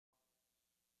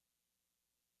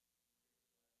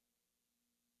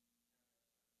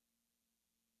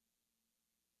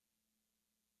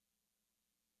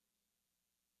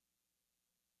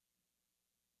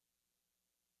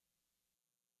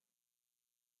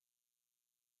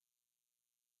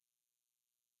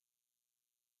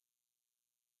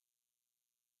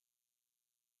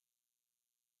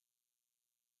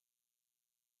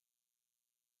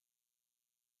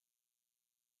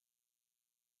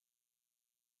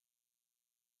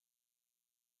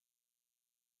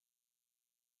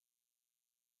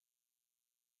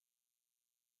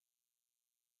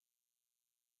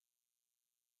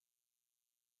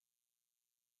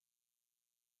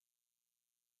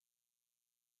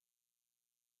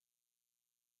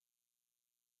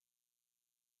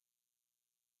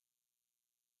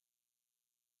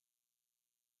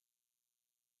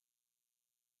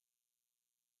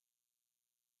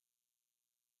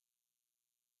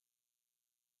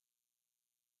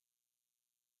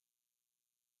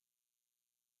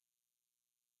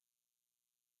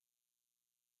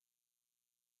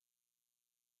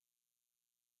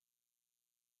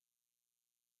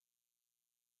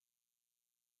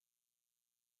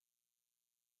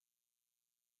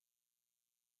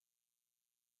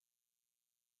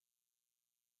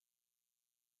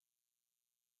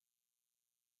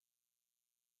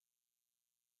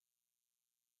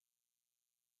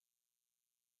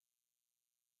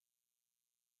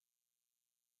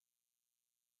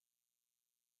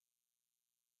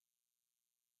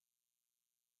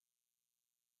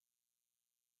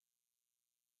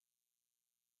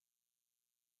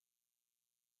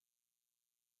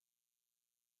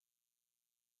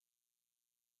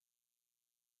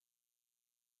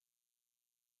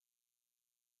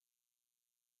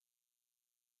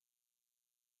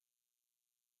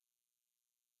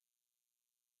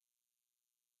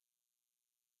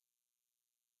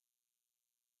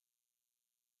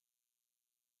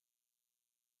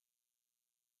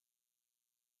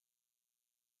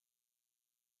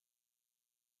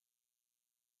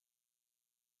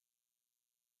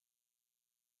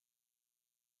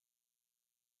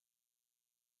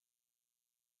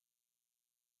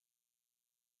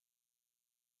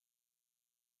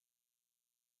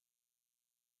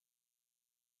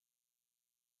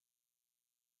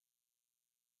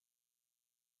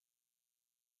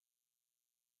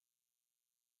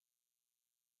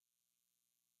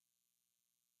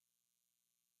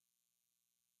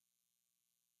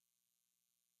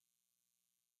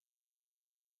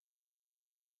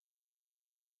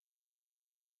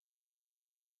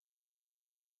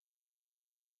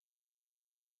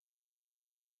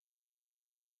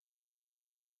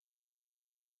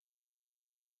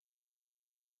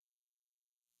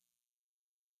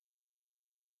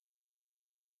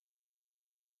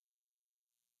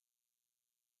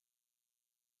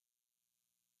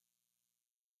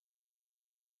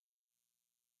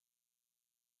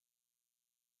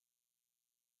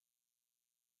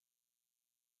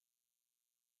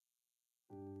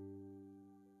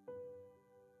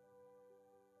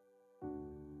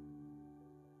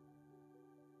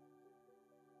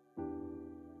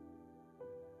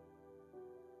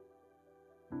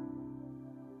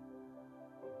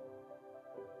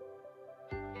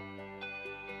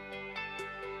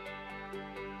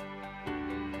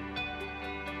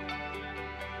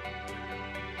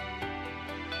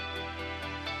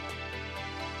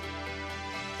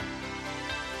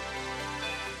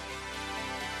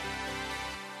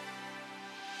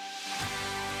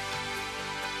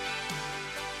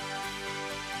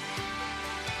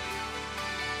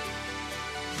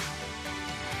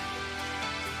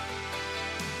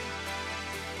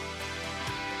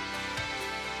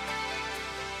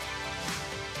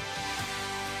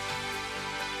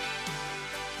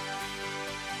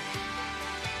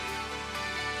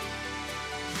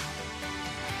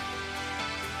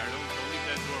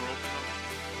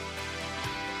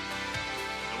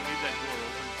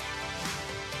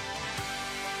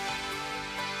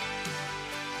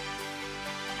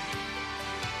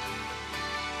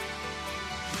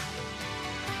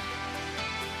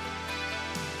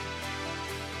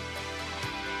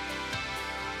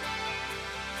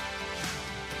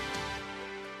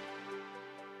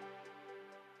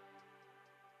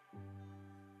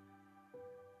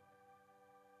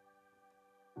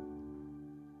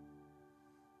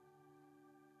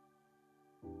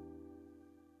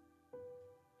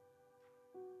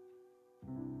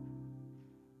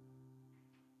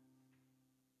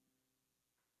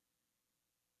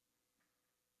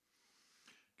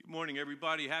morning,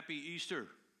 everybody. Happy Easter.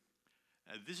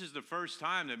 This is the first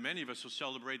time that many of us will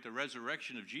celebrate the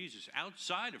resurrection of Jesus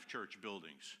outside of church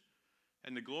buildings.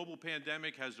 And the global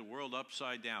pandemic has the world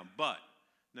upside down. But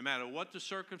no matter what the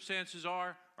circumstances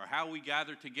are or how we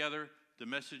gather together, the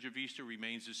message of Easter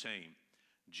remains the same.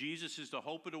 Jesus is the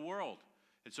hope of the world.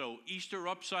 And so Easter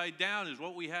upside down is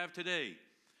what we have today.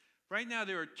 Right now,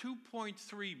 there are 2.3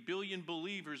 billion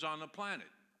believers on the planet.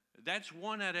 That's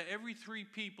 1 out of every 3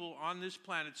 people on this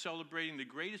planet celebrating the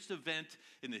greatest event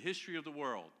in the history of the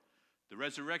world, the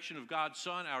resurrection of God's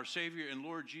Son, our Savior and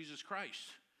Lord Jesus Christ.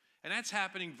 And that's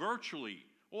happening virtually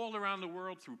all around the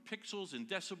world through pixels and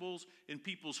decibels in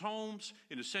people's homes,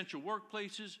 in essential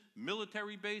workplaces,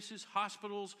 military bases,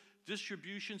 hospitals,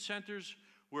 distribution centers,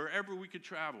 wherever we could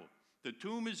travel. The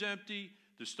tomb is empty,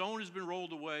 the stone has been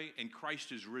rolled away, and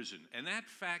Christ is risen. And that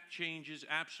fact changes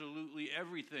absolutely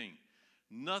everything.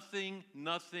 Nothing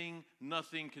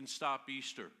can stop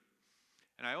Easter.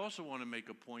 And I also want to make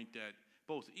a point that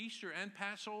both Easter and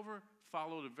Passover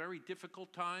followed a very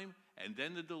difficult time, and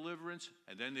then the deliverance,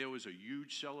 and then there was a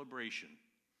huge celebration.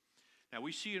 Now,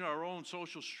 we see in our own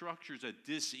social structures at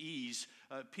dis-ease,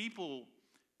 people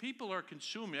are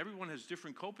consuming, everyone has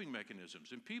different coping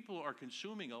mechanisms, and people are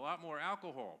consuming a lot more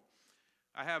alcohol.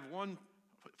 I have one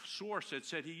source that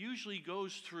said he usually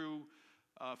goes through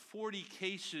 40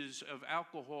 cases of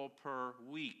alcohol per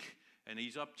week, and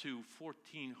he's up to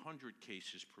 1,400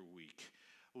 cases per week.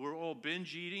 We're all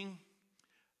binge eating.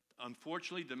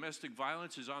 Unfortunately, domestic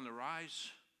violence is on the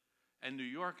rise, and New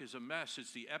York is a mess.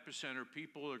 It's the epicenter.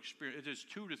 People are experiencing, it is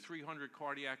 200 to 300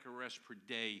 cardiac arrests per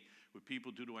day with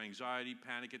people due to anxiety,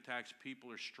 panic attacks.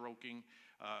 People are stroking.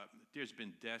 There's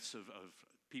been deaths of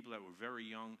people that were very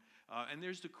young. And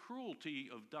there's the cruelty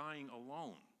of dying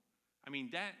alone. I mean,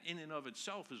 that in and of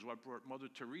itself is what brought Mother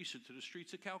Teresa to the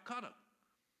streets of Calcutta.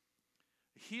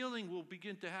 Healing will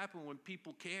begin to happen when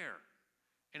people care.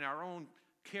 And our own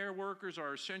care workers,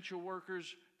 our essential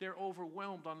workers, they're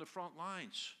overwhelmed on the front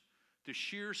lines. The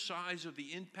sheer size of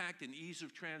the impact and ease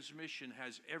of transmission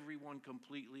has everyone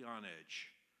completely on edge.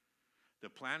 The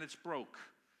planet's broke,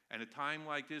 and a time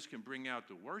like this can bring out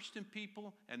the worst in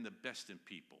people and the best in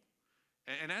people.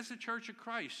 And as the Church of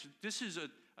Christ, this is a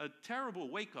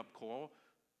terrible wake-up call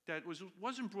that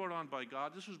wasn't brought on by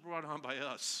God. This was brought on by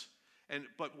us.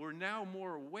 But we're now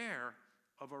more aware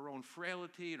of our own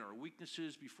frailty and our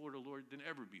weaknesses before the Lord than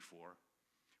ever before.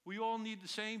 We all need the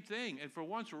same thing, and for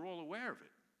once, we're all aware of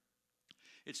it.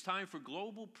 It's time for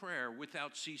global prayer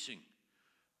without ceasing.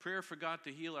 Prayer for God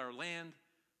to heal our land.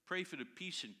 Pray for the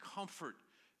peace and comfort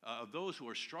of those who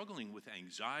are struggling with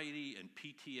anxiety and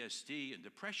PTSD and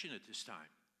depression at this time.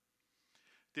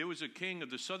 There was a king,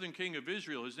 the southern king of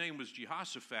Israel. His name was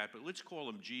Jehoshaphat, but let's call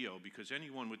him Geo, because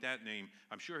anyone with that name,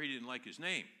 I'm sure he didn't like his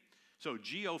name. So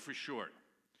Geo for short.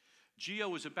 Geo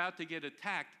was about to get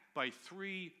attacked by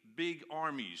 3 big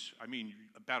armies,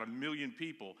 about 1 million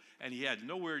people, and he had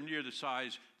nowhere near the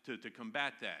size to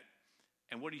combat that.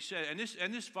 And what he said, and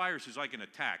this virus is like an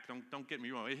attack, don't get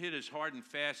me wrong. It hit us hard and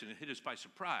fast, and it hit us by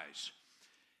surprise.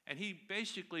 And he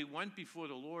basically went before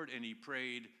the Lord and he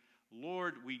prayed,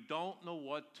 Lord, we don't know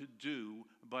what to do,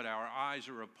 but our eyes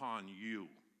are upon you.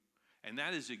 And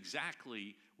that is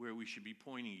exactly where we should be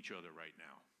pointing each other right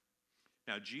now.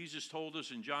 Now, Jesus told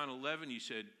us in John 11, he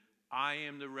said, I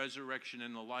am the resurrection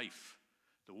and the life.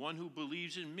 The one who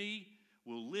believes in me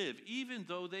will live even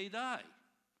though they die.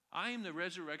 I am the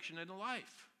resurrection and the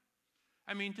life.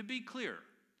 To be clear,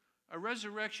 a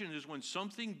resurrection is when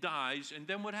something dies and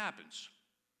then what happens?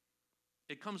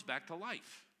 It comes back to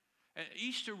life. And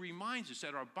Easter reminds us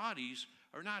that our bodies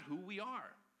are not who we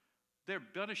are. They're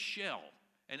but a shell.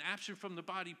 And absent from the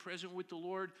body, present with the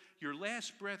Lord, your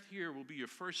last breath here will be your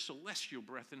first celestial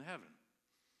breath in heaven.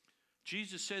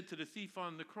 Jesus said to the thief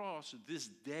on the cross, this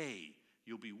day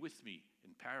you'll be with me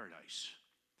in paradise.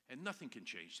 And nothing can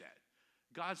change that.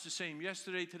 God's the same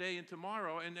yesterday, today, and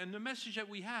tomorrow. And the message that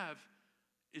we have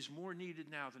is more needed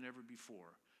now than ever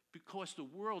before, because the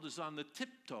world is on the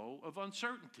tiptoe of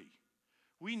uncertainty.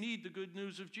 We need the good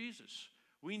news of Jesus.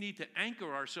 We need to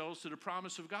anchor ourselves to the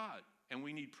promise of God, and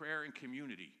we need prayer and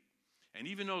community. And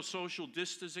even though social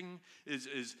distancing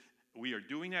we are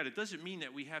doing that, it doesn't mean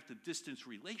that we have to distance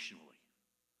relationally.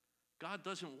 God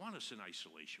doesn't want us in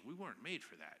isolation. We weren't made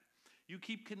for that. You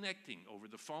keep connecting over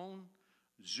the phone,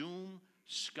 Zoom,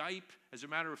 Skype. As a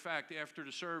matter of fact, after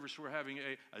the service, we're having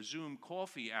a Zoom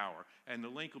coffee hour, and the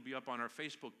link will be up on our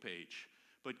Facebook page.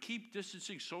 But keep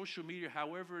distancing, social media,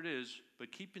 however it is,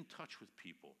 but keep in touch with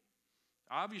people.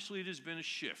 Obviously, there's been a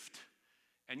shift.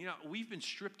 And, we've been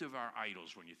stripped of our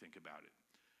idols when you think about it.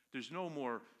 There's no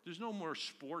more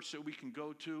sports that we can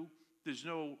go to. There's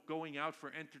no going out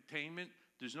for entertainment.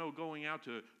 There's no going out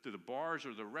to the bars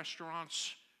or the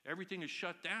restaurants. Everything is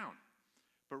shut down.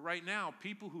 But right now,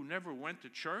 people who never went to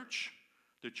church,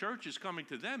 the church is coming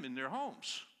to them in their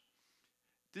homes.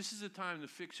 This is a time to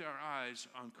fix our eyes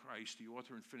on Christ, the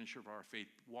author and finisher of our faith.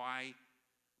 Why?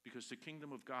 Because the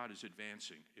kingdom of God is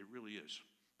advancing. It really is.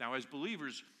 Now, as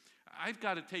believers, I've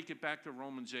got to take it back to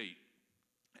Romans 8.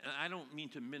 And I don't mean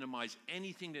to minimize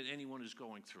anything that anyone is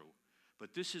going through,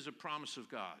 but this is a promise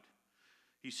of God.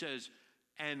 He says,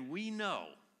 and we know,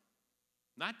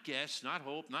 not guess, not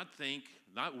hope, not think,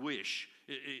 not wish.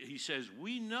 He says,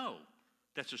 we know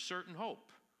that's a certain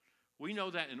hope. We know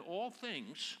that in all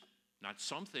things, not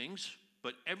some things,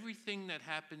 but everything that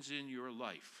happens in your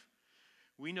life,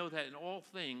 we know that in all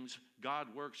things, God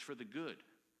works for the good.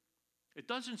 It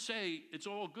doesn't say it's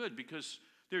all good, because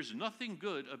there's nothing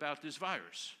good about this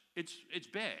virus. It's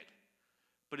bad.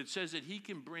 But it says that he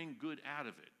can bring good out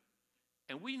of it.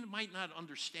 And we might not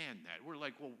understand that. We're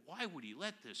like, well, why would he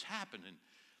let this happen? And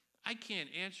I can't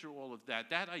answer all of that.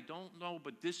 That I don't know,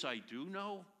 but this I do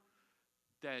know,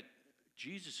 that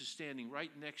Jesus is standing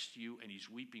right next to you and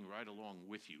he's weeping right along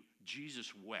with you.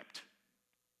 Jesus wept.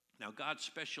 Now, God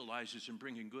specializes in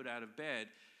bringing good out of bad.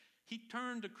 He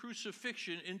turned the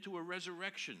crucifixion into a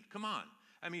resurrection. Come on.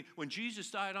 I mean, when Jesus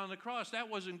died on the cross, that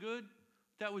wasn't good.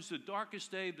 That was the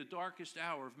darkest day, the darkest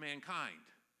hour of mankind.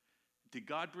 Did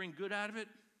God bring good out of it?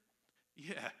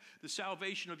 Yeah, the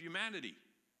salvation of humanity.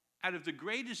 Out of the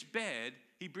greatest bad,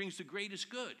 he brings the greatest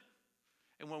good.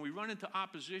 And when we run into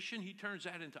opposition, he turns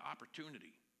that into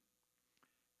opportunity.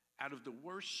 Out of the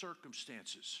worst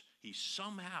circumstances, he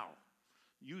somehow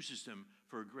uses them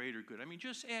for a greater good. I mean,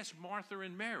 just ask Martha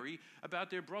and Mary about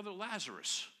their brother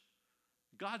Lazarus.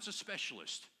 God's a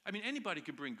specialist. I mean, anybody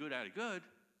can bring good out of good.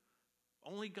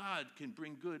 Only God can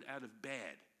bring good out of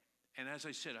bad. And as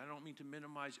I said, I don't mean to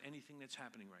minimize anything that's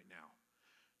happening right now.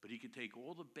 But he can take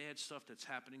all the bad stuff that's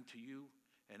happening to you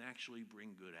and actually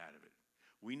bring good out of it.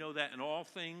 We know that in all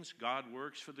things, God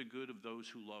works for the good of those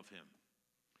who love him.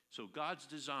 So God's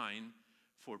design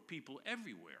for people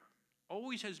everywhere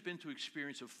always has been to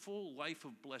experience a full life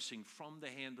of blessing from the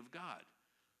hand of God.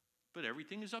 But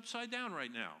everything is upside down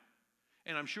right now.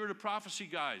 And I'm sure the prophecy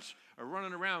guys are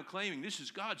running around claiming this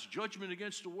is God's judgment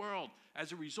against the world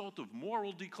as a result of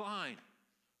moral decline.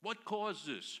 What caused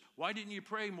this? Why didn't you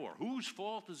pray more? Whose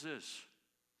fault is this?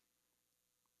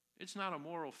 It's not a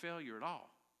moral failure at all.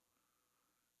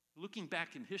 Looking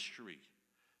back in history,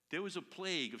 there was a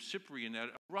plague of Cyprian that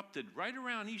erupted right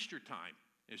around Easter time.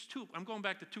 I'm going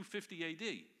back to 250 AD.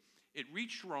 It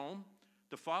reached Rome.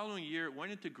 The following year, it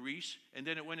went into Greece, and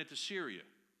then it went into Syria.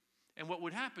 And what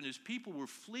would happen is people were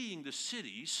fleeing the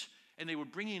cities, and they were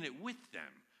bringing it with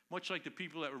them, much like the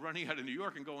people that were running out of New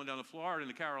York and going down to Florida and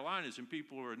the Carolinas, and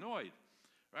people were annoyed,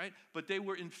 right? But they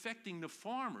were infecting the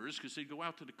farmers because they'd go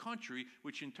out to the country,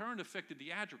 which in turn affected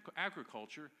the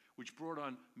agriculture, which brought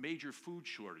on major food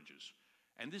shortages.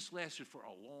 And this lasted for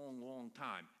a long, long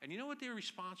time. And you know what their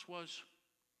response was?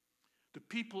 The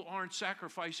people aren't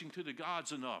sacrificing to the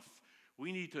gods enough.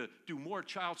 We need to do more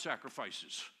child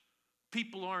sacrifices.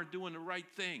 People aren't doing the right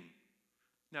thing.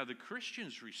 Now, the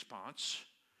Christian's response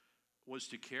was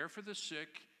to care for the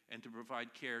sick and to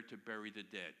provide care to bury the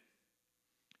dead.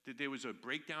 That there was a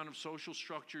breakdown of social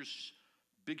structures,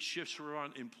 big shifts were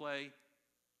in play.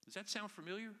 Does that sound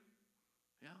familiar?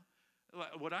 Yeah.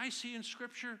 What I see in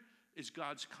Scripture is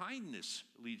God's kindness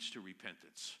leads to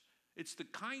repentance. It's the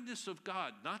kindness of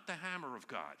God, not the hammer of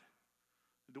God.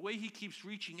 The way he keeps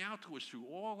reaching out to us through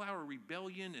all our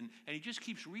rebellion, and he just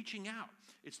keeps reaching out.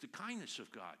 It's the kindness of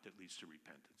God that leads to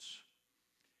repentance.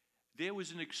 There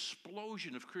was an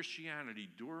explosion of Christianity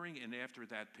during and after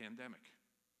that pandemic.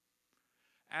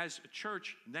 As a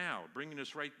church now, bringing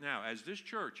us right now, as this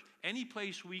church, any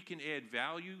place we can add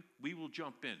value, we will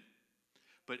jump in.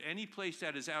 But any place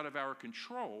that is out of our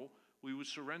control, we will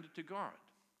surrender to God.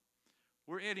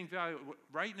 We're adding value.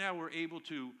 Right now, we're able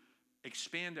to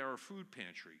expand our food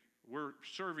pantry. We're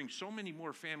serving so many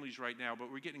more families right now,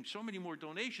 but we're getting so many more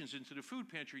donations into the food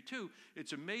pantry too.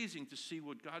 It's amazing to see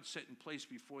what God set in place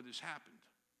before this happened.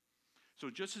 So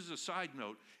just as a side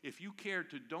note, if you care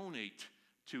to donate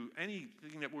to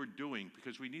anything that we're doing,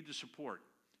 because we need the support,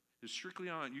 it's strictly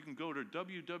on. You can go to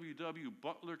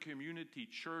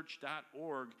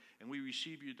www.butlercommunitychurch.org, and we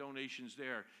receive your donations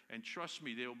there. And trust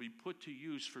me, they will be put to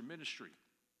use for ministry.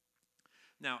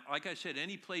 Now, like I said,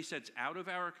 any place that's out of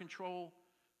our control,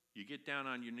 you get down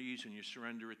on your knees and you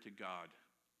surrender it to God,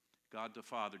 God the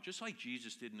Father, just like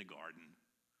Jesus did in the garden.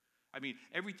 I mean,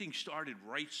 everything started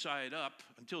right side up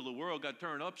until the world got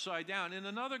turned upside down in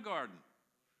another garden.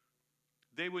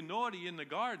 They were naughty in the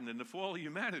garden, and the fall of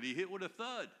humanity hit with a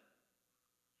thud.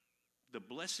 The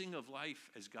blessing of life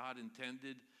as God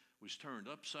intended was turned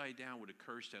upside down with a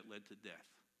curse that led to death.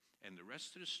 And the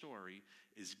rest of the story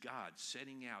is God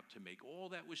setting out to make all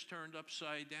that was turned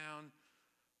upside down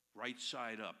right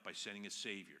side up by sending a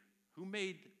Savior who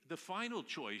made the final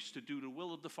choice to do the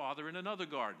will of the Father in another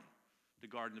garden, the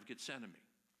Garden of Gethsemane.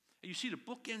 And you see the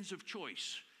bookends of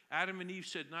choice. Adam and Eve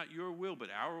said, not your will, but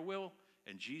our will.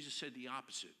 And Jesus said the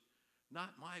opposite.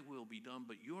 Not my will be done,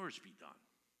 but yours be done.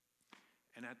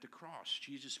 And at the cross,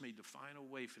 Jesus made the final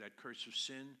way for that curse of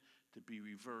sin to be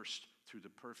reversed through the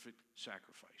perfect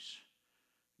sacrifice.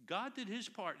 God did his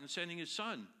part in sending his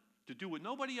son to do what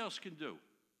nobody else can do.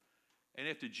 And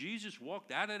after Jesus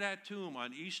walked out of that tomb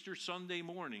on Easter Sunday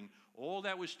morning, all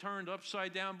that was turned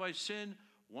upside down by sin,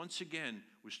 once again,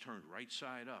 was turned right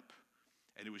side up.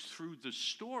 And it was through the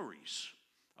stories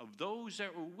of those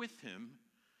that were with him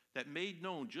that made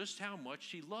known just how much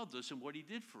he loved us and what he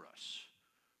did for us.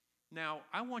 Now,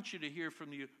 I want you to hear from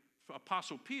the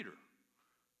Apostle Peter.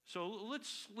 So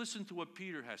let's listen to what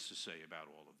Peter has to say about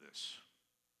all of this.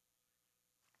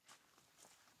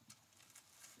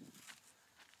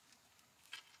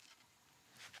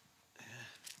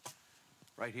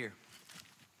 Right here.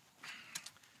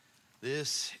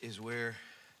 This is where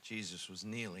Jesus was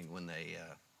kneeling when they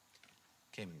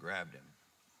came and grabbed him.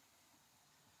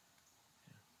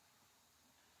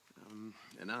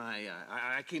 And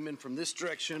I came in from this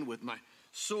direction with my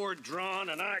sword drawn,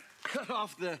 and I cut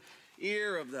off the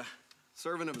ear of the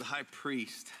servant of the high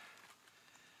priest.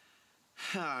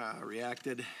 I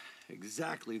reacted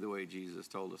exactly the way Jesus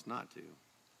told us not to.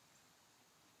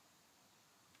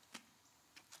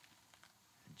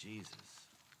 Jesus.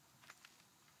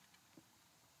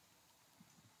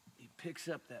 He picks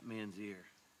up that man's ear.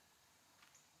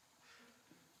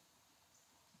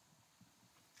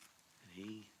 And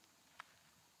he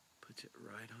puts it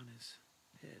right on his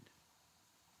head.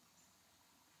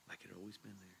 Like it had always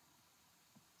been there.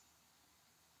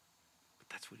 But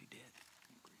that's what he did.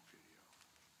 Great video.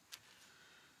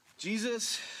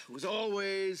 Jesus was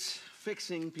always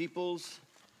fixing people's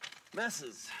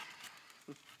messes.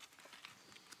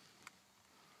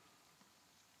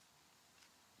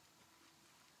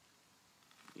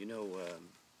 You know,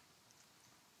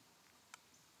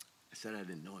 I said I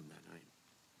didn't know him that night.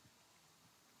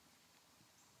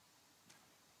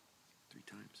 3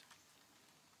 times.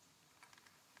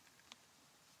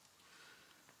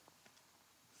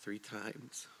 3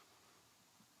 times.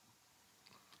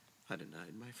 I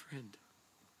denied my friend.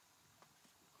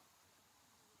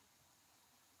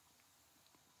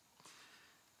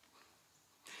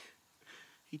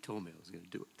 He told me I was going to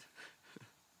do it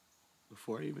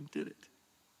before I even did it.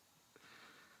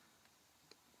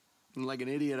 And like an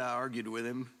idiot, I argued with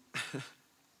him.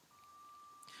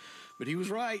 But he was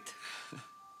right.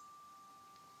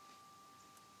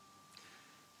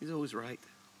 He's always right.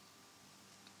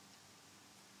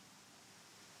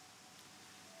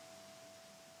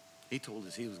 He told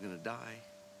us he was going to die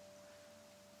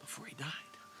before he died.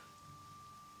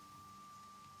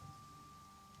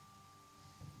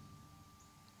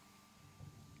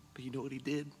 But you know what he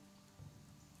did?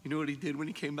 You know what he did when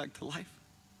he came back to life?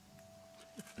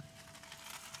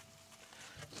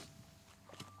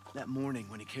 That morning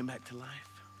when he came back to life,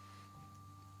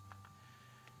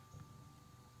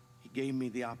 he gave me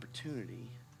the opportunity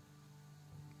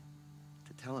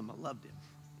to tell him I loved him.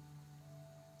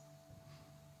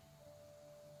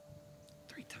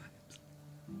 3 times.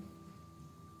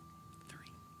 3.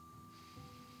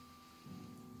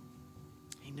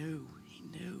 He knew.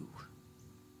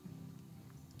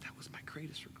 That was my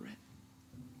greatest regret.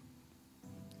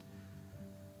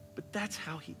 But that's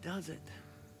how he does it.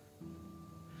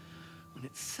 When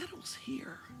it settles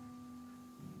here,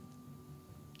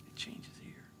 it changes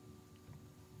here.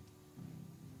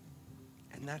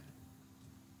 And that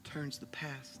turns the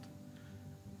past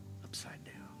upside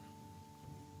down.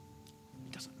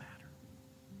 It doesn't matter.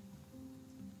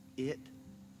 It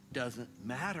doesn't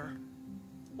matter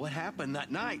what happened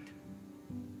that night,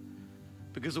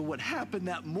 because of what happened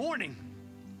that morning.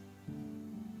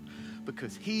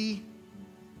 Because he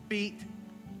beat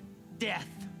death.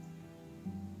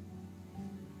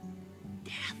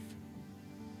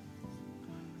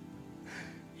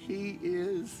 He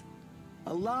is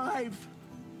alive.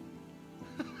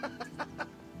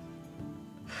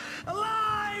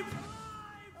 Alive!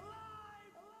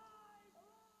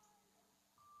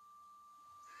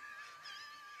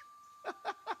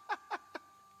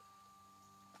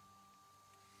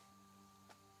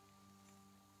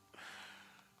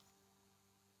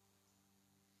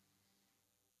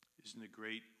 Isn't it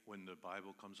great when the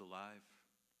Bible comes alive?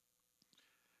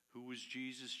 Who was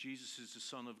Jesus? Jesus is the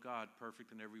Son of God,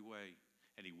 perfect in every way.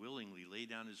 And he willingly laid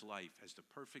down his life as the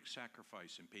perfect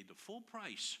sacrifice and paid the full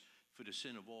price for the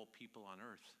sin of all people on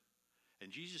earth.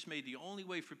 And Jesus made the only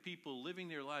way for people living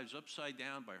their lives upside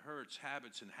down by hurts,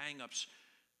 habits, and hang-ups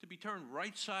to be turned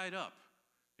right side up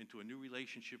into a new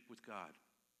relationship with God.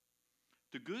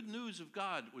 The good news of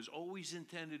God was always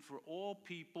intended for all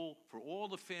people, for all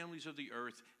the families of the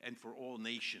earth, and for all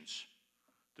nations.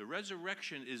 The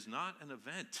resurrection is not an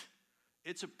event.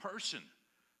 It's a person.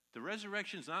 The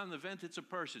resurrection is not an event, it's a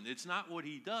person. It's not what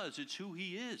he does, it's who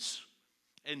he is.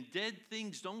 And dead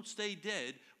things don't stay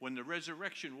dead when the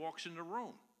resurrection walks in the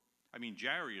room. I mean,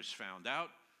 Jairus found out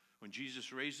when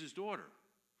Jesus raised his daughter.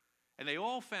 And they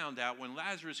all found out when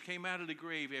Lazarus came out of the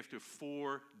grave after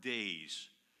 4 days.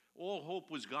 All hope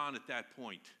was gone at that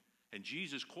point. And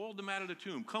Jesus called them out of the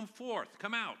tomb. Come forth,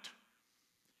 come out.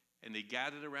 And they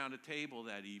gathered around a table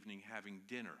that evening having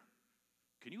dinner.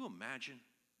 Can you imagine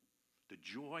the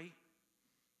joy?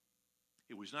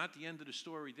 It was not the end of the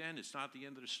story then. It's not the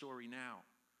end of the story now.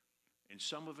 And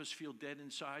some of us feel dead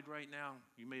inside right now.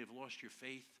 You may have lost your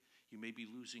faith. You may be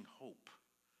losing hope.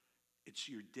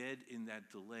 You're dead in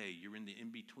that delay. You're in the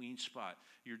in-between spot.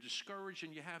 You're discouraged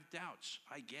and you have doubts.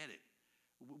 I get it.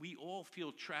 We all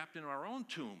feel trapped in our own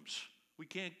tombs. We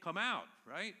can't come out,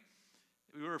 right?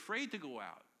 We're afraid to go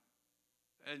out.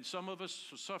 And some of us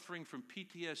are suffering from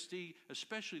PTSD,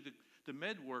 especially the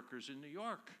med workers in New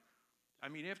York. I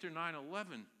mean, after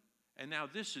 9/11, and now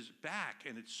this is back,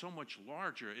 and it's so much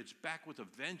larger. It's back with a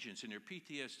vengeance, and their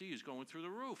PTSD is going through the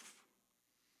roof.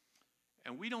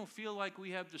 And we don't feel like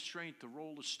we have the strength to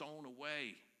roll the stone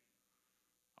away.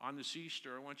 On this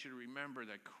Easter, I want you to remember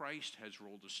that Christ has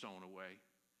rolled the stone away.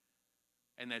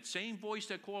 And that same voice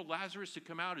that called Lazarus to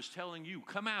come out is telling you,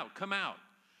 come out, come out.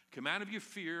 Come out of your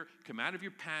fear, come out of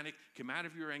your panic, come out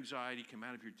of your anxiety, come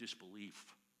out of your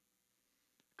disbelief.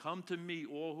 Come to me,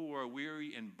 all who are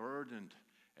weary and burdened,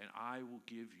 and I will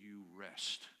give you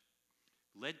rest.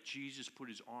 Let Jesus put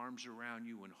his arms around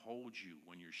you and hold you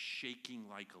when you're shaking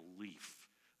like a leaf.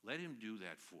 Let him do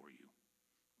that for you.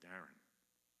 Darren.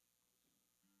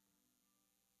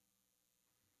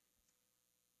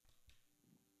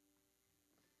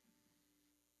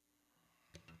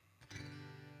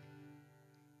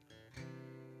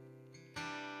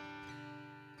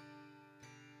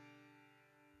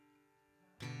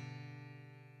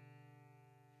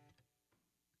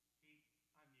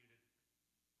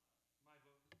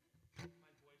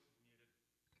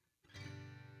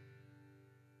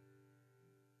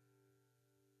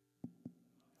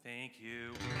 Thank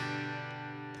you.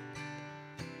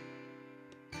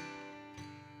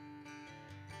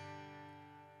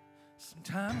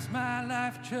 Sometimes my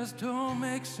life just don't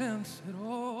make sense at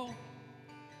all.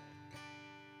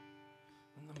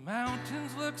 And the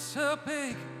mountains look so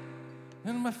big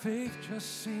and my faith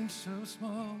just seems so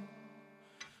small.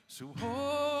 So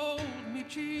hold me,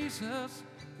 Jesus,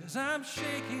 'cause I'm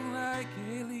shaking like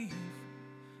a leaf.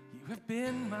 You have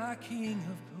been my King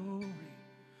of glory.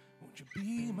 Won't you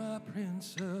be my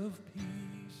Prince of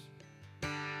Peace?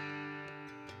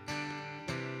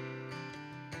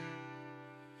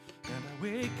 And I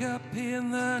wake up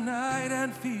in the night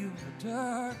and feel the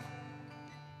dark.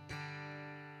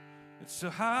 It's so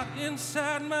hot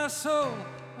inside my soul,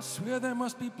 I swear there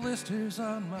must be blisters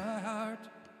on my heart.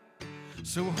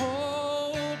 So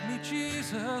hold me,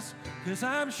 Jesus, 'cause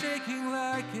I'm shaking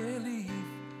like a leaf.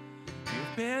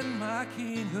 You've been my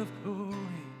King of glory.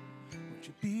 Won't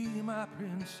you be my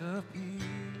Prince of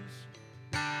Peace?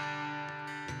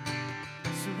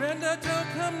 Surrender don't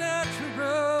come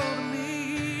natural to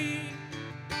me.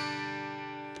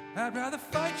 I'd rather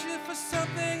fight you for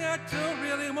something I don't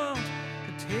really want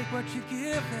than take what you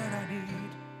give that I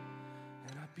need.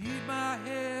 And I beat my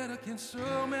head against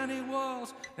so many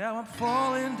walls. Now I'm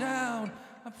falling down,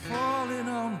 I'm falling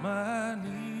on my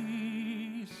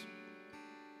knees.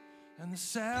 And the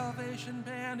Salvation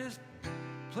Band is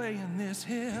playing this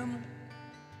hymn.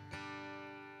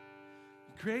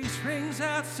 Grace rings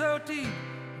out so deep,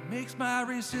 it makes my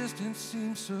resistance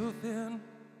seem so thin.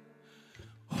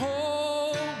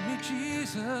 Hold me,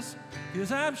 Jesus,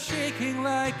 'cause I'm shaking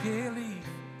like a leaf.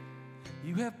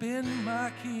 You have been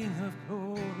my King of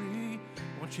glory.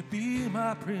 Won't you be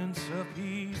my Prince of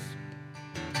Peace?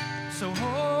 So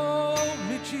hold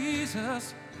me,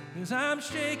 Jesus, 'cause I'm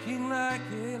shaking like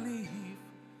a leaf.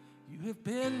 You have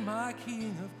been my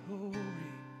King of glory.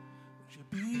 Won't you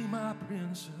be my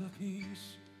Prince of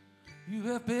Peace? You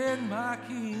have been my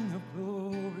King of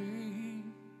glory.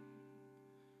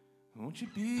 Won't you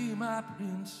be my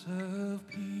Prince of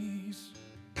Peace?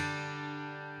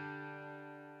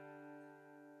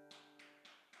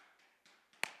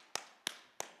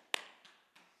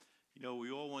 You know,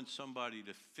 we all want somebody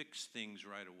to fix things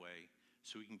right away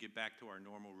so we can get back to our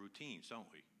normal routines, don't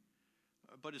we?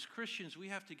 But as Christians, we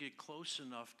have to get close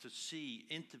enough to see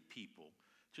into people,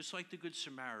 just like the Good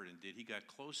Samaritan did. He got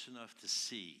close enough to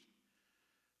see.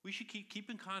 We should keep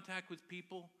in contact with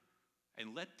people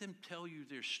and let them tell you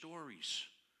their stories.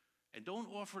 And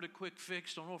don't offer the quick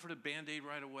fix, don't offer the Band-Aid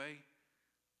right away.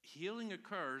 Healing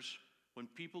occurs when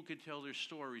people can tell their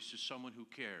stories to someone who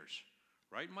cares.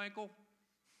 Right, Michael?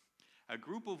 A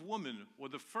group of women were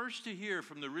the first to hear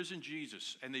from the risen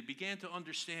Jesus, and they began to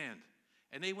understand.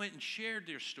 And they went and shared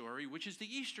their story, which is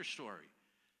the Easter story.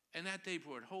 And that day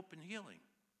brought hope and healing.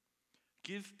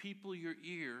 Give people your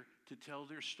ear to tell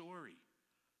their story.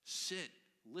 Sit,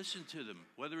 listen to them,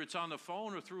 whether it's on the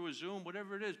phone or through a Zoom,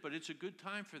 whatever it is, but it's a good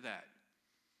time for that.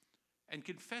 And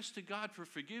confess to God for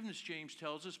forgiveness, James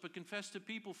tells us, but confess to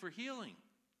people for healing.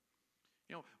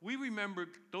 You know, we remember,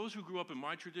 those who grew up in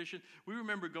my tradition, we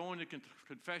remember going to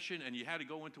confession and you had to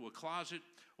go into a closet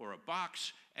or a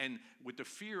box and with the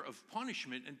fear of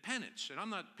punishment and penance. And I'm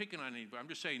not picking on anybody, I'm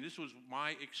just saying this was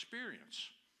my experience.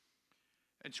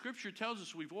 And Scripture tells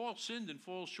us we've all sinned and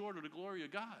fall short of the glory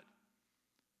of God.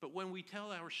 But when we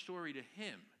tell our story to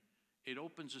Him, it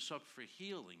opens us up for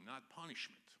healing, not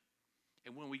punishment.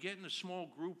 And when we get in a small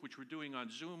group, which we're doing on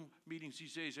Zoom meetings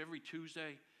these days every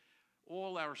Tuesday,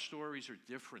 all our stories are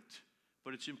different,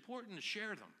 but it's important to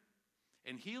share them.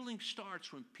 And healing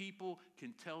starts when people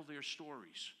can tell their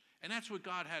stories. And that's what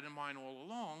God had in mind all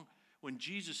along when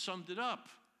Jesus summed it up.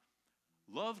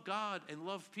 Love God and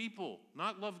love people,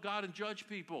 not love God and judge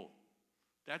people.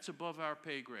 That's above our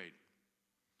pay grade.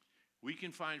 We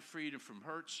can find freedom from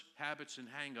hurts, habits, and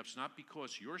hang-ups, not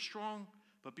because you're strong,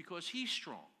 but because He's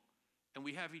strong. And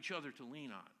we have each other to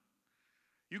lean on.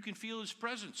 You can feel His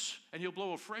presence, and He'll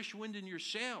blow a fresh wind in your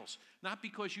sails, not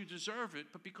because you deserve it,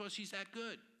 but because He's that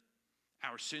good.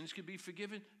 Our sins can be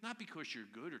forgiven, not because you're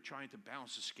good or trying to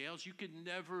balance the scales. You can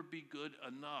never be good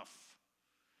enough.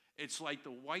 It's like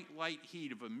the white light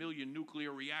heat of 1 million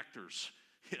nuclear reactors.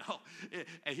 You know,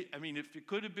 I mean, if it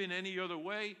could have been any other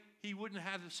way, He wouldn't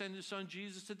have to send His Son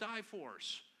Jesus to die for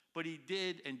us. But He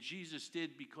did, and Jesus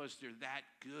did because they're that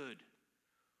good.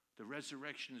 The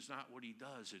resurrection is not what He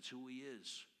does, it's who He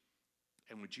is.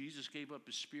 And when Jesus gave up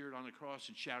His spirit on the cross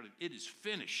and shouted, "It is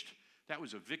finished," that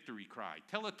was a victory cry.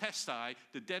 Tetelestai,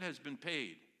 the debt has been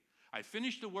paid. I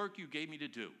finished the work you gave me to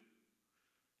do.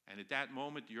 And at that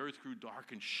moment, the earth grew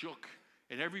dark and shook,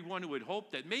 and everyone who had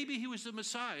hoped that maybe He was the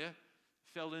Messiah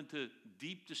fell into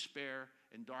deep despair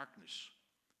and darkness.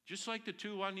 Just like the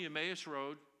two on the Emmaus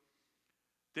Road,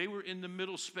 they were in the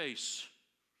middle space,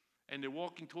 and they're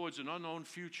walking towards an unknown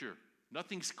future.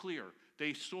 Nothing's clear.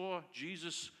 They saw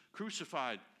Jesus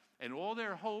crucified, and all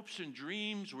their hopes and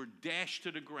dreams were dashed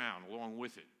to the ground along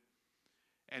with it.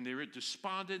 And they're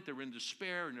despondent, they're in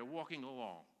despair, and they're walking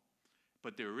along.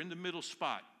 But they were in the middle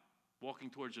spot, walking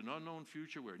towards an unknown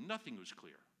future where nothing was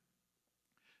clear.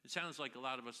 It sounds like a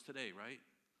lot of us today, right?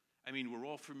 I mean, we're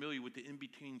all familiar with the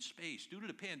in-between space. Due to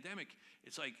the pandemic,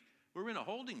 it's like we're in a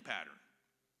holding pattern.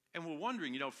 And we're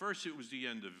wondering, you know, first it was the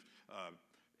end of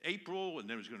April, and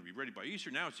then it was going to be ready by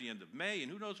Easter. Now it's the end of May,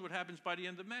 and who knows what happens by the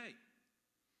end of May?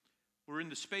 We're in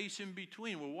the space in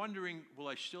between. We're wondering, will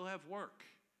I still have work?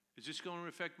 Is this going to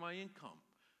affect my income?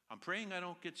 I'm praying I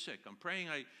don't get sick. I'm praying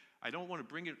I don't want to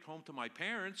bring it home to my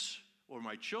parents or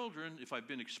my children if I've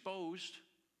been exposed.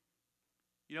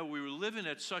 You know, we were living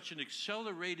at such an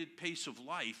accelerated pace of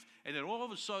life, and then all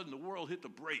of a sudden the world hit the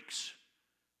brakes,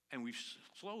 and we've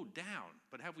slowed down.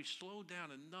 But have we slowed down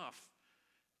enough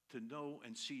to know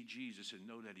and see Jesus and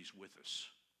know that He's with us?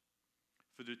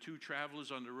 For the two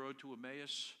travelers on the road to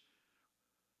Emmaus,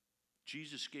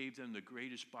 Jesus gave them the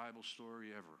greatest Bible story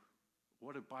ever.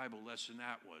 What a Bible lesson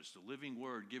that was, the living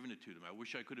Word given it to them. I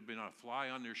wish I could have been a fly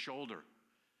on their shoulder.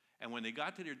 And when they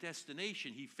got to their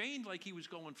destination, He feigned like He was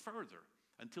going further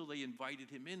until they invited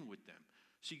Him in with them.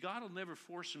 See, God will never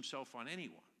force Himself on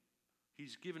anyone.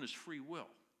 He's given us free will.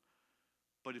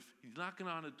 But if He's knocking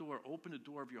on the door, open the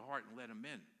door of your heart and let Him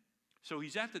in. So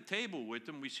He's at the table with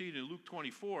them. We see it in Luke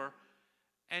 24.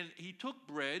 And He took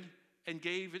bread and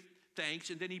gave it thanks,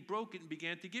 and then He broke it and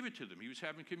began to give it to them. He was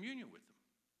having communion with them.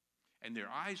 And their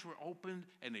eyes were opened,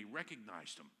 and they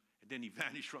recognized Him. And then He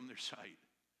vanished from their sight.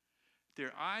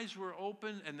 Their eyes were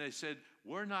open, and they said,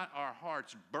 were not our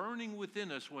hearts burning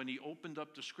within us when He opened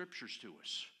up the Scriptures to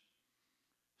us?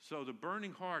 So the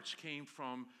burning hearts came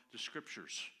from the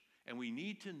Scriptures. And we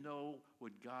need to know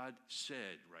what God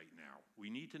said right now. We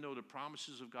need to know the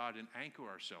promises of God and anchor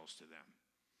ourselves to them.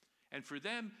 And for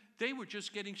them, they were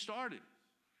just getting started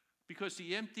because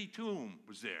the empty tomb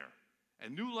was there.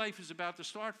 And new life is about to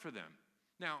start for them.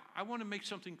 Now, I want to make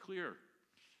something clear,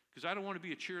 because I don't want to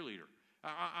be a cheerleader.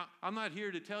 I'm not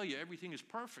here to tell you everything is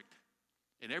perfect,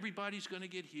 and everybody's going to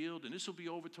get healed, and this will be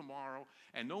over tomorrow,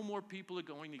 and no more people are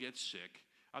going to get sick.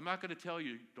 I'm not going to tell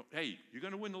you, hey, you're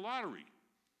going to win the lottery.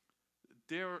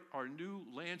 There are new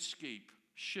landscape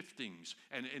shiftings,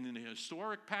 and in the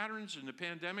historic patterns in the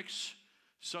pandemics,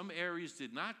 some areas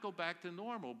did not go back to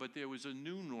normal, but there was a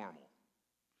new normal.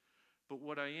 But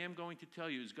what I am going to tell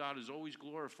you is God is always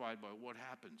glorified by what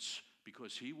happens,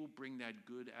 because he will bring that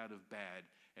good out of bad,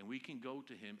 and we can go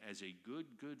to him as a good,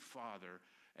 good Father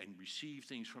and receive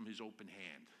things from his open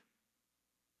hand.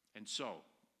 And so,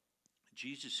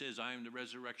 Jesus says, I am the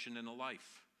resurrection and the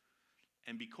life.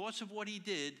 And because of what he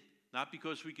did, not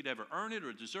because we could ever earn it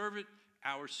or deserve it,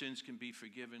 our sins can be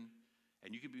forgiven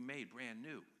and you can be made brand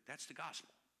new. That's the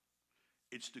gospel.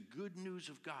 It's the good news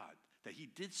of God, that he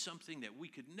did something that we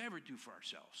could never do for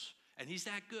ourselves. And he's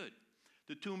that good.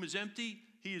 The tomb is empty.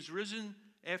 He is risen.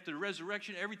 After the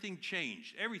resurrection, everything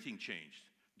changed. Everything changed.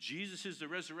 Jesus is the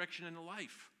resurrection and the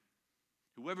life.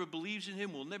 Whoever believes in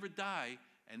him will never die,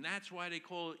 and that's why they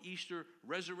call it Easter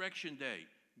Resurrection Day.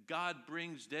 God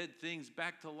brings dead things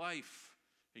back to life,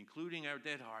 including our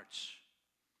dead hearts.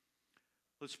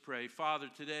 Let's pray. Father,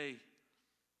 today,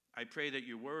 I pray that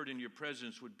your word and your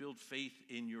presence would build faith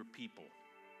in your people.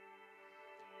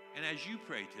 And as you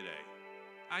pray today,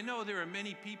 I know there are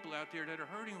many people out there that are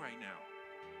hurting right now.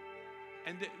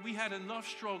 And that we had enough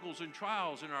struggles and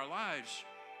trials in our lives,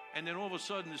 and then all of a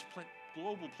sudden this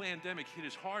global pandemic hit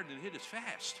us hard and it hit us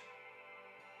fast.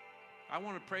 I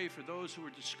want to pray for those who are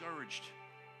discouraged.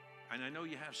 And I know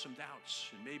you have some doubts,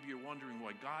 and maybe you're wondering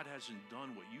why God hasn't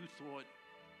done what you thought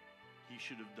he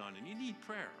should have done. And you need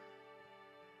prayer.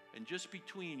 And just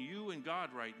between you and God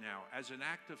right now, as an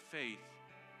act of faith,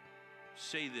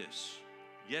 say this: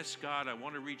 yes, God, I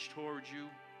want to reach towards you.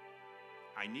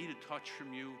 I need a touch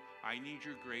from you. I need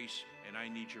your grace, and I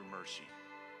need your mercy.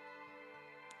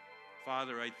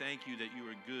 Father, I thank you that you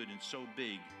are good and so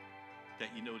big that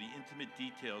you know the intimate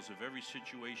details of every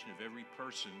situation of every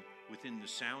person within the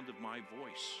sound of my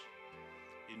voice.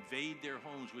 Invade their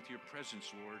homes with your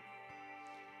presence, Lord.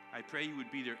 I pray you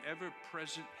would be their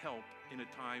ever-present help in a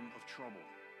time of trouble.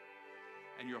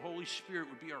 And your Holy Spirit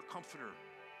would be our comforter.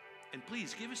 And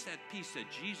please give us that peace that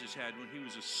Jesus had when he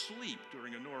was asleep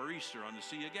during a nor'easter on the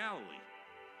Sea of Galilee.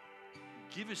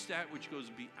 Give us that which goes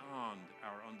beyond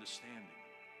our understanding.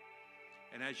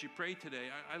 And as you pray today,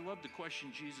 I love the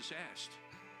question Jesus asked.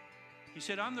 He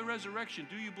said, I'm the resurrection.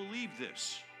 Do you believe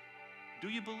this? Do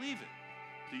you believe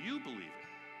it? Do you believe it?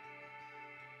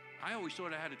 I always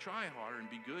thought I had to try harder and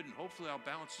be good, and hopefully I'll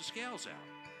balance the scales out.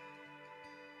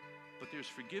 But there's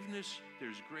forgiveness,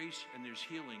 there's grace, and there's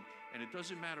healing. And it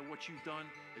doesn't matter what you've done.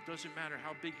 It doesn't matter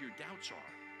how big your doubts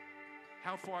are,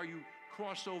 how far you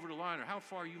crossed over the line, or how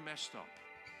far you messed up.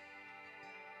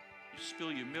 You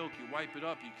spill your milk, you wipe it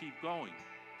up, you keep going.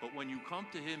 But when you come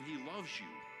to him, he loves you,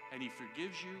 and he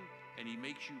forgives you, and he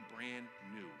makes you brand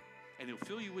new. And he'll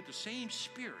fill you with the same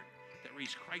spirit that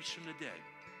raised Christ from the dead.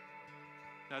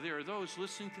 Now, there are those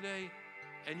listening today,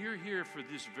 and you're here for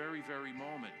this very, very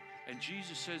moment. And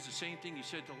Jesus says the same thing he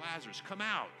said to Lazarus: come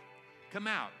out, come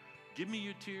out. Give me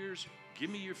your tears, give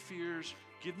me your fears,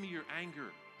 give me your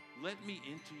anger. Let me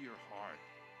into your heart.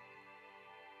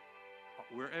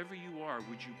 Wherever you are,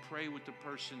 would you pray with the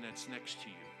person that's next to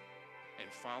you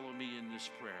and follow me in this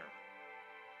prayer?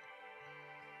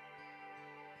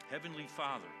 Heavenly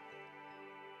Father,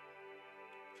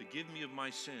 forgive me of my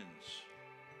sins.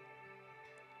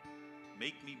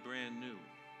 Make me brand new.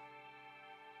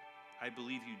 I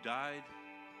believe you died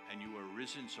and you are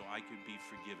risen so I could be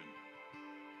forgiven.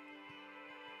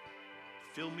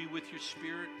 Fill me with your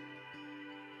Spirit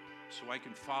so I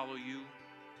can follow you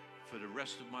for the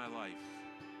rest of my life.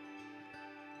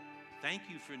 Thank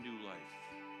you for new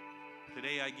life.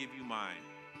 Today I give you mine.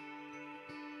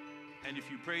 And if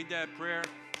you prayed that prayer,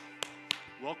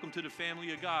 welcome to the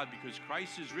family of God, because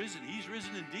Christ is risen. He's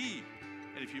risen indeed.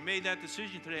 And if you made that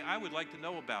decision today, I would like to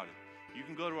know about it. You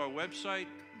can go to our website,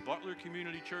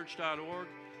 butlercommunitychurch.org,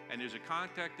 and there's a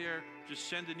contact there. Just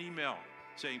send an email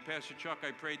saying, Pastor Chuck, I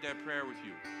prayed that prayer with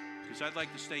you, because I'd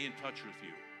like to stay in touch with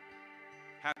you.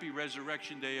 Happy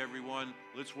Resurrection Day, everyone.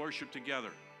 Let's worship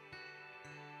together.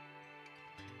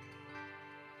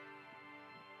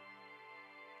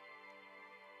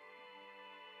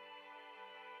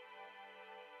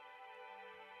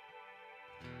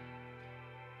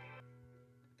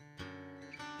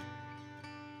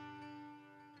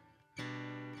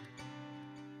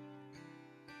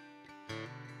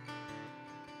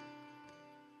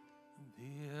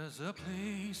 There's a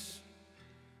place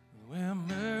where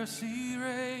mercy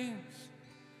reigns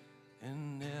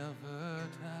and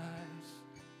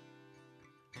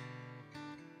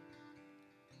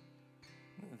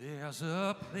There's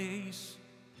a place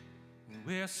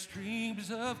where streams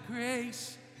of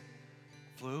grace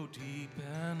flow deep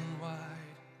and wide,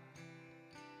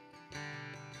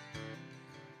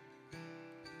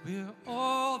 where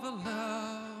all the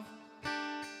love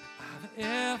I've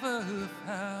ever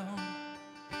found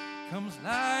comes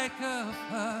like a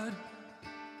flood,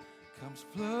 comes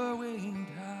flowing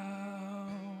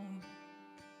down.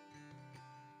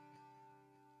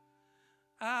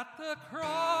 At the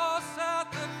cross,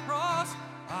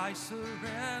 I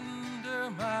surrender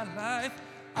my life.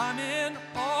 I'm in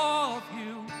awe of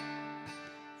you.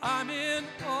 I'm in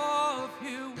awe of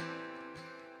you.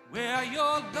 Where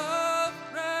your love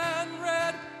ran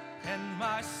red and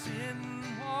my sin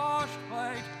washed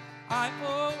white, I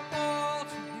owe all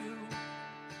to you.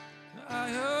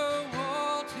 I owe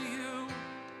all to you,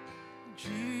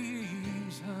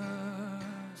 Jesus.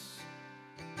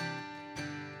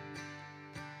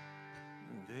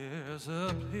 There's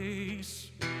a place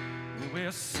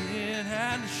where sin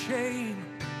and shame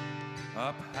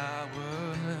are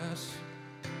powerless,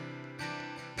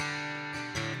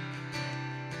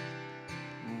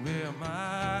 where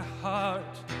my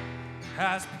heart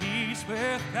has peace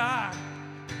with God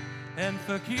and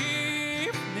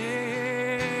forgiveness,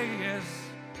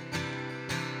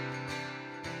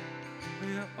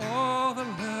 where all the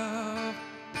love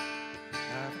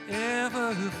I've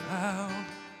ever found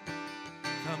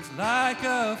comes like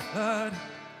a flood,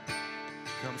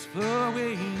 comes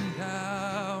flowing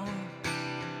down.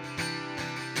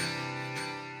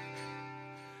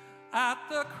 At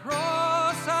the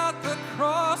cross,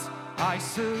 I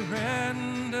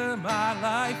surrender my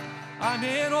life. I'm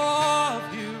in awe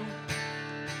of you.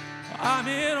 I'm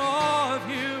in awe of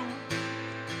you.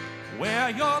 Where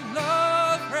your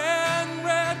love ran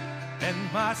red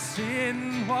and my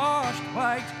sin washed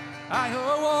white, I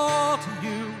owe all to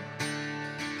you.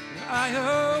 I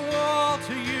owe all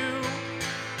to you.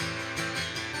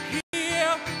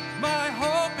 Here my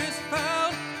hope is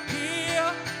found,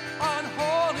 here on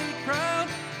holy ground.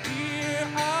 Here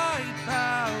I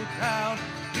bow down,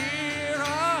 here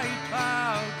I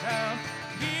bow down.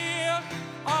 Here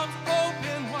arms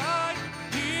open wide,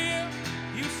 here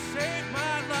you saved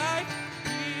my life.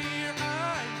 Here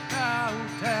I bow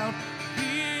down,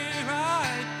 here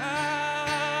I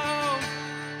bow.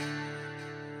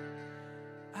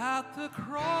 At the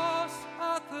cross,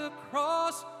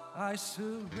 I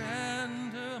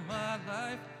surrender my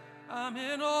life. I'm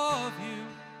in awe of you.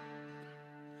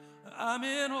 I'm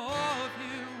in awe of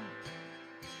you.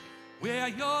 Where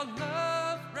your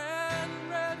love ran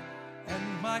red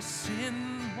and my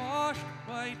sin washed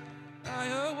white,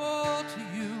 I owe all to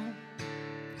you.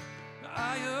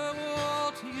 I owe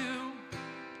all to you.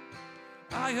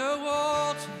 I owe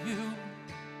all to you.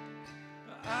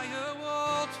 I owe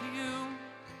all to you,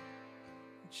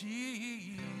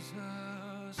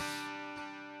 Jesus.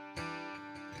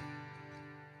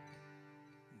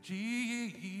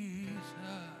 Jesus.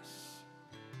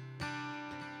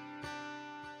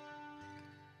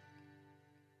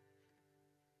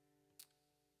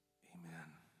 Amen.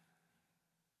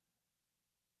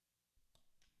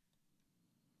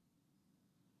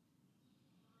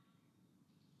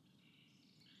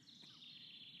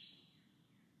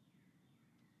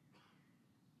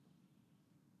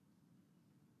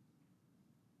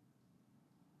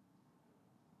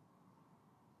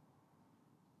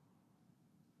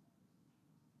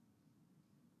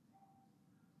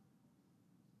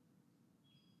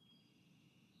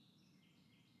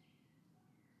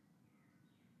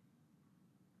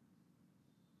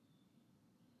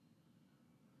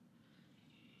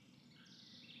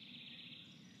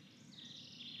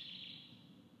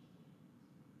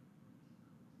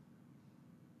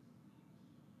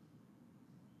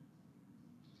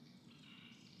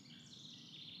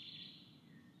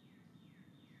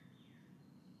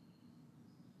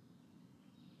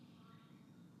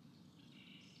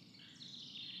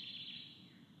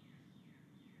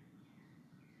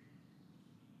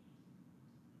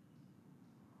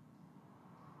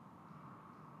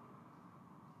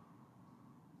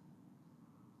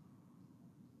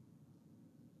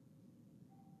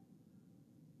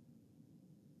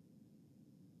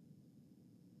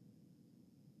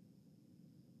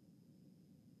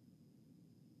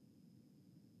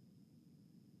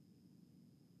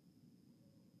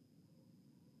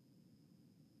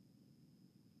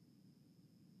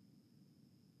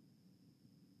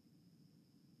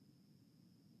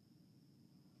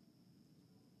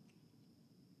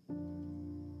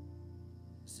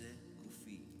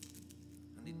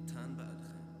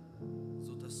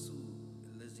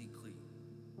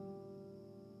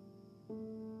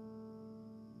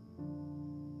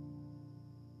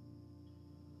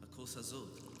 הכוס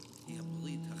הזאת היא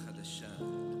הברית החדשה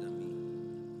בדמי,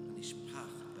 הנשפך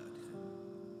בעדכם.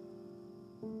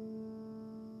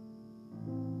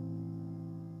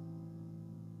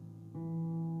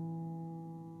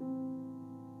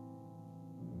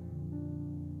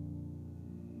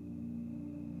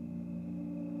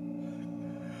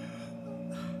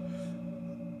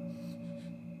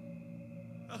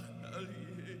 אל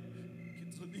יהיה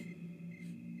כצאני,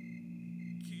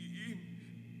 כי אם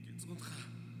כצאנך.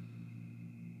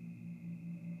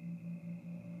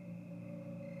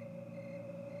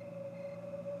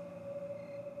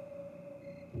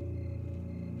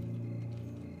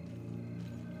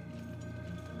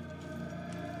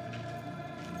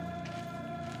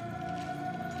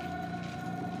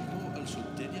 כמו על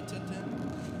שודד יצאתם,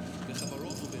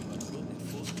 בחברות ובמקלות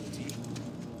נתפוס אותי.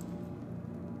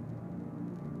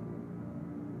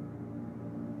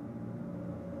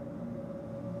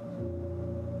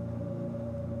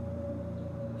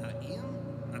 האם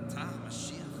אתה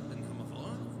המשיח בן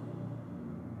המבורך?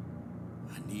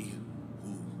 אני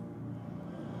הוא.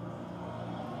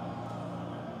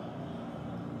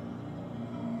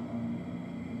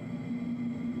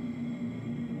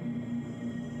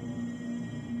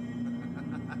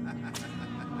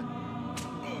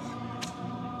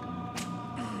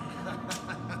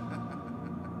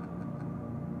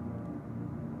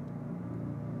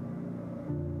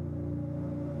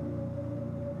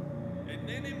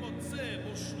 אינני מוצא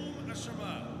בו שום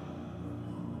אשמה.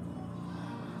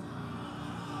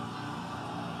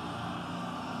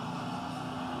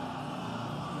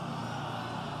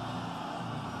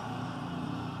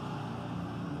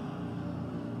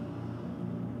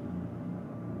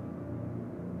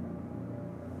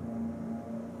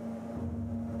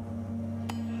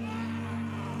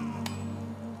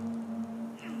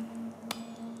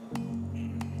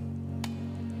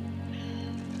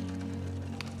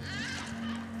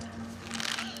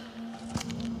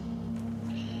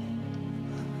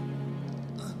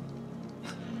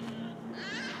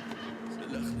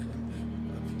 סלח להם,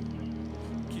 אבי,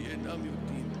 כי אינם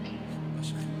יודעים מה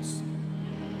שהם עושים.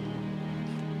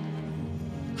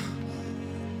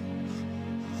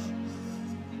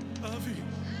 אבי,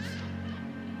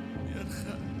 בידך,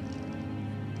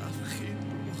 הבחין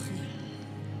ברוחי.